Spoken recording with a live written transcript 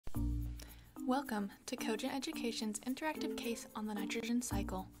Welcome to Cogent Education's interactive case on the nitrogen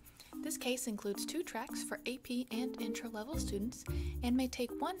cycle. This case includes 2 tracks for AP and intro-level students and may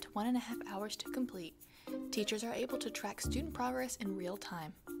take 1 to 1.5 hours to complete. Teachers are able to track student progress in real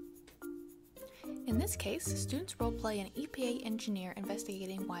time. In this case, students role-play an EPA engineer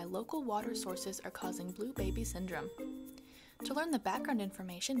investigating why local water sources are causing blue baby syndrome. To learn the background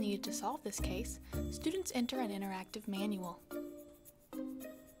information needed to solve this case, students enter an interactive manual.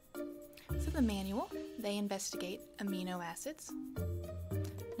 For the manual, they investigate amino acids,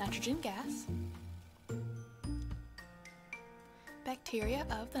 nitrogen gas, bacteria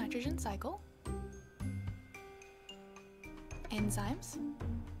of the nitrogen cycle, enzymes,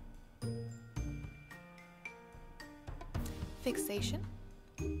 fixation,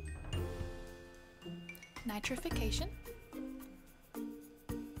 nitrification,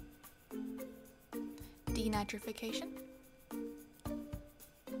 denitrification,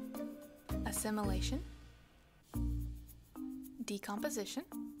 assimilation, decomposition,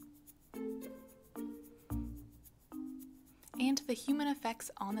 and the human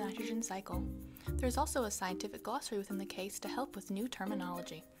effects on the nitrogen cycle. There's also a scientific glossary within the case to help with new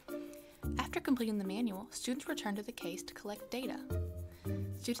terminology. After completing the manual, students return to the case to collect data.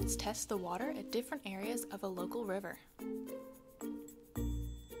 Students test the water at different areas of a local river.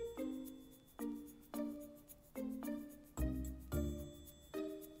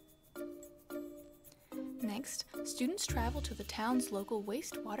 Next, students travel to the town's local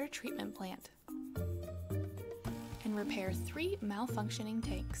wastewater treatment plant and repair 3 malfunctioning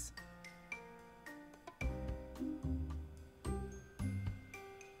tanks.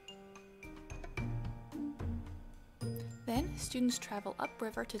 Then, students travel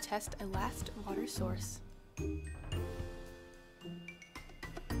upriver to test a last water source.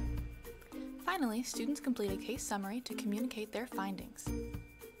 Finally, students complete a case summary to communicate their findings.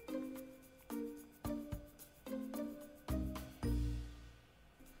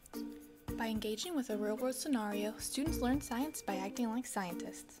 By engaging with a real-world scenario, students learn science by acting like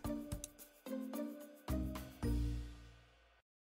scientists.